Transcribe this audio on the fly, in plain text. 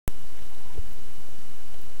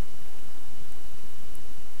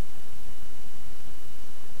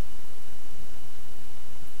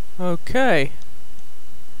Okay,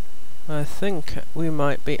 I think we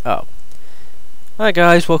might be up. Hi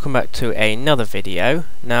guys, welcome back to another video.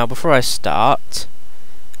 Now before I start,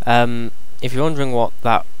 if you're wondering what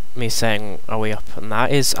that me saying are we up and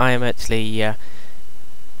that is, I am actually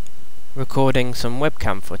recording some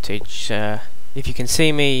webcam footage. If you can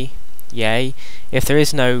see me, yay. If there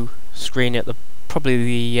is no screen at the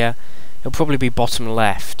it'll probably be bottom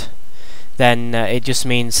left, then it just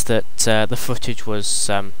means that the footage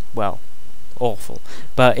was well, awful.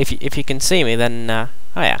 But if you can see me, then oh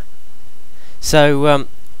yeah. So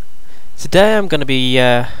today I'm going to be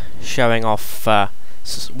showing off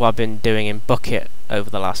what I've been doing in Bukkit over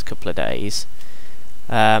the last couple of days.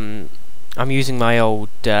 I'm using my old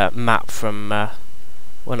map from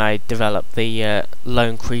when I developed the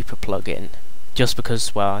Lone Creeper plugin, just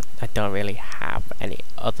because, well, I don't really have any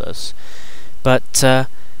others. But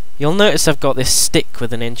you'll notice I've got this stick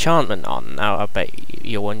with an enchantment on. Now I bet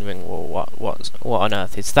you're wondering, well, what on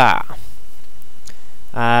earth is that?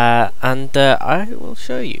 And I will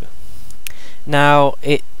show you. Now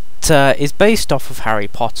it is based off of Harry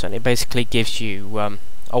Potter, and it basically gives you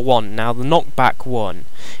a wand. Now the knockback one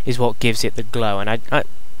is what gives it the glow, and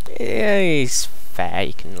it's fair,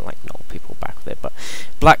 you can like knock people back with it, but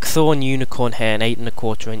blackthorn, unicorn hair, and 8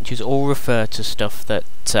 1/4 inches all refer to stuff that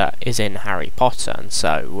is in Harry Potter, and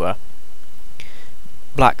so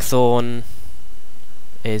blackthorn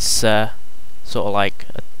is sort of like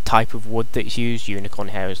a type of wood that's used, unicorn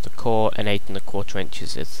hair is the core, and 8 1/4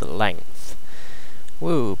 inches is the length.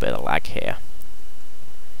 Woo, bit of lag here.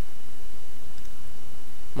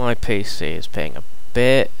 My PC is being a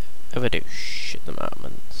bit of a douche at the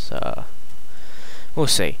moment, so we'll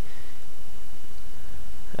see.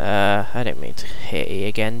 I didn't mean to hit E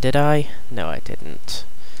again, did I? No, I didn't.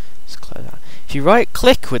 Let's close that. If you right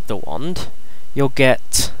click with the wand, you'll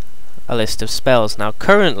get a list of spells. Now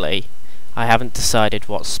currently I haven't decided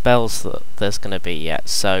what spells there's going to be yet,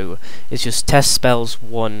 so it's just test spells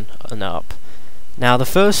 1 and up. Now the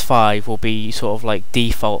first 5 will be sort of like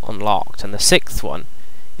default unlocked, and the 6th one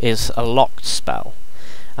is a locked spell.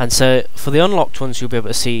 And so for the unlocked ones, you'll be able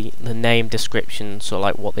to see the name, description, sort of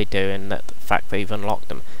like what they do and the fact that you've unlocked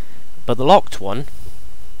them. But the locked one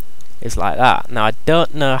is like that. Now I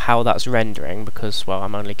don't know how that's rendering because, well,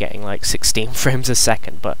 I'm only getting like 16 frames a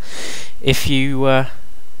second. But if you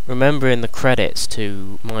remember in the credits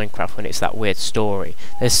to Minecraft when it's that weird story,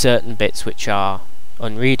 there's certain bits which are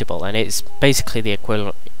unreadable, and it's basically the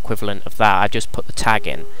equivalent of that. I just put the tag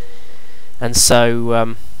in, and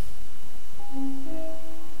so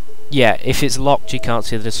yeah, if it's locked you can't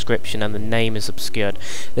see the description and the name is obscured.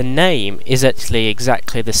 The name is actually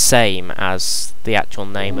exactly the same as the actual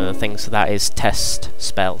name of the thing, so that is test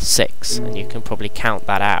spell 6, and you can probably count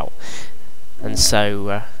that out. And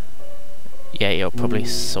so yeah, you'll probably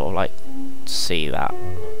sort of like see that.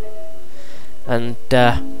 And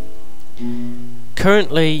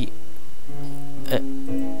currently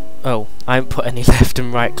oh, I haven't put any left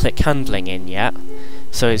and right click handling in yet,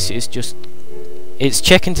 so it's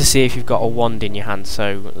checking to see if you've got a wand in your hand.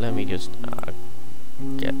 So let me just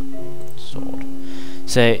get sword.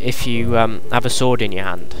 So if you have a sword in your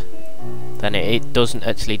hand, then it doesn't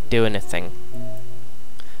actually do anything.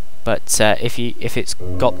 But if it's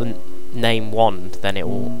got the name wand, then it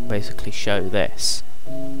will basically show this.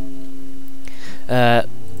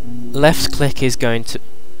 Left click is going to,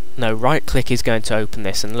 no, right click is going to open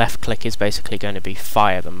this, and left click is basically going to be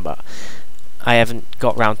fire them, but I haven't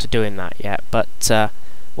got round to doing that yet. But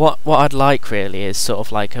what I'd like really is sort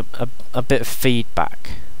of like a bit of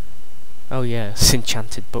feedback. Oh yeah, it's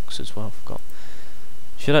enchanted books as well. I forgot.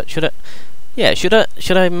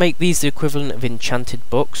 Should I make these the equivalent of enchanted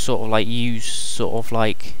books? Sort of like use sort of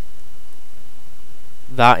like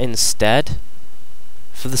that instead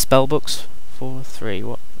for the spell books. 4-3.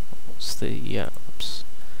 What's the oops.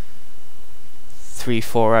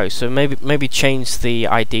 340. So maybe change the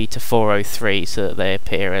ID to 403 so that they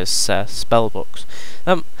appear as spell books.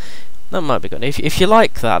 That might be good. If you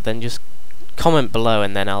like that, then just comment below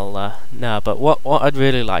and then I'll know. But what I'd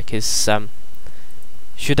really like is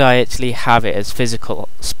should I actually have it as physical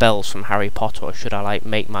spells from Harry Potter, or should I like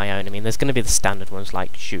make my own? I mean, there's going to be the standard ones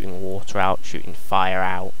like shooting water out, shooting fire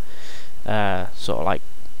out, sort of like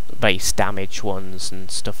base damage ones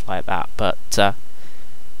and stuff like that. But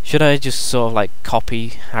should I just sort of like copy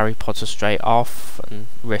Harry Potter straight off and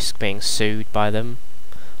risk being sued by them,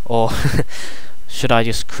 or should I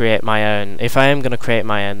just create my own? If I am going to create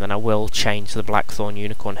my own, then I will change the blackthorn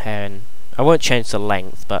unicorn hair, and I won't change the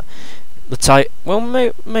length, but the type, well,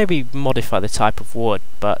 maybe modify the type of wood,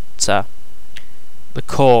 but the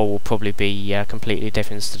core will probably be completely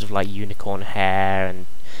different, instead of like unicorn hair and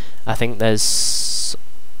I think there's...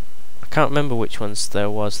 I can't remember which ones there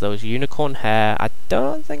was. There was unicorn hair. I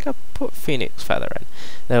don't think I put phoenix feather in.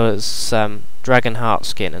 There was dragon heart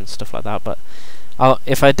skin and stuff like that, but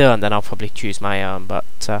if I don't, then I'll probably choose my own. But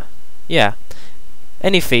yeah,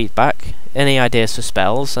 any feedback, any ideas for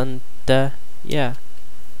spells, and yeah.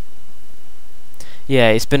 Yeah,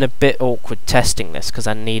 it's been a bit awkward testing this because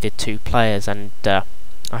I needed 2 players, and I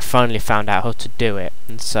finally found out how to do it,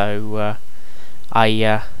 and so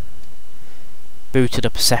I booted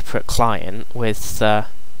up a separate client with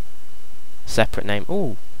separate name.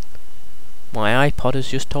 Ooh, my iPod has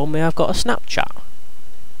just told me I've got a Snapchat.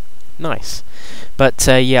 Nice. But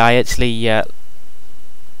yeah, I actually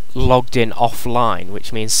logged in offline,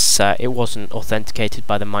 which means it wasn't authenticated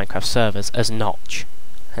by the Minecraft servers as Notch.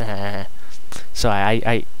 So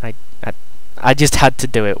I just had to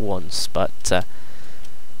do it once, but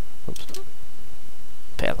oops,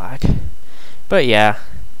 bit of lag. But yeah,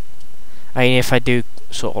 I mean, if I do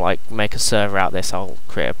sort of like make a server out of this, I'll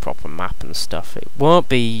create a proper map and stuff. It won't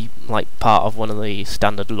be like part of one of the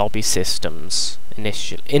standard lobby systems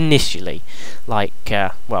initially. Like,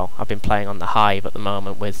 well, I've been playing on the Hive at the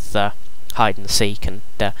moment with hide and seek, and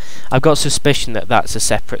I've got suspicion that that's a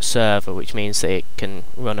separate server, which means that it can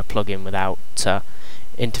run a plugin without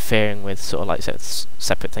interfering with sort of like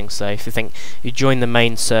separate things. So if you think you join the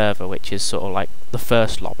main server, which is sort of like the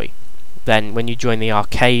first lobby, then when you join the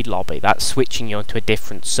arcade lobby, that's switching you onto a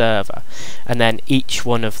different server, and then each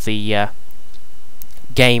one of the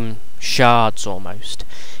game shards almost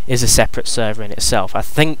is a separate server in itself. I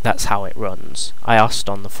think that's how it runs. I asked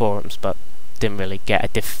on the forums, but didn't really get a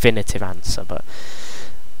definitive answer. But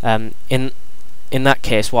in that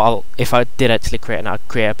case, if I did actually create it, I'd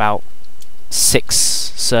create about 6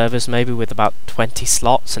 servers maybe with about 20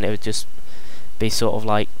 slots, and it would just be sort of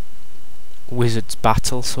like Wizard's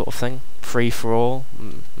Battle sort of thing, free for all.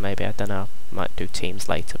 Maybe, I don't know, might do teams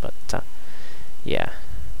later, but yeah.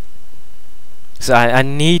 So I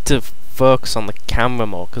need to focus on the camera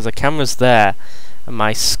more, because the camera's there and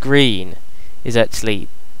my screen is actually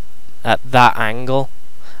at that angle.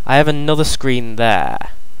 I have another screen there,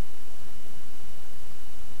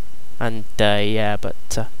 and yeah, but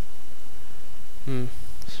it's a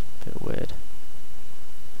bit weird.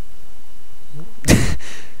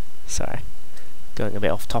 Sorry, going a bit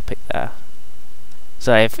off topic there.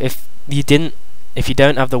 So if you don't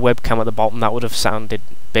have the webcam at the bottom, that would have sounded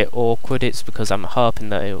a bit awkward. It's because I'm hoping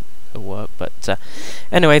that it'll work. But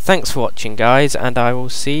anyway, thanks for watching, guys, and I will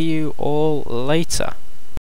see you all later.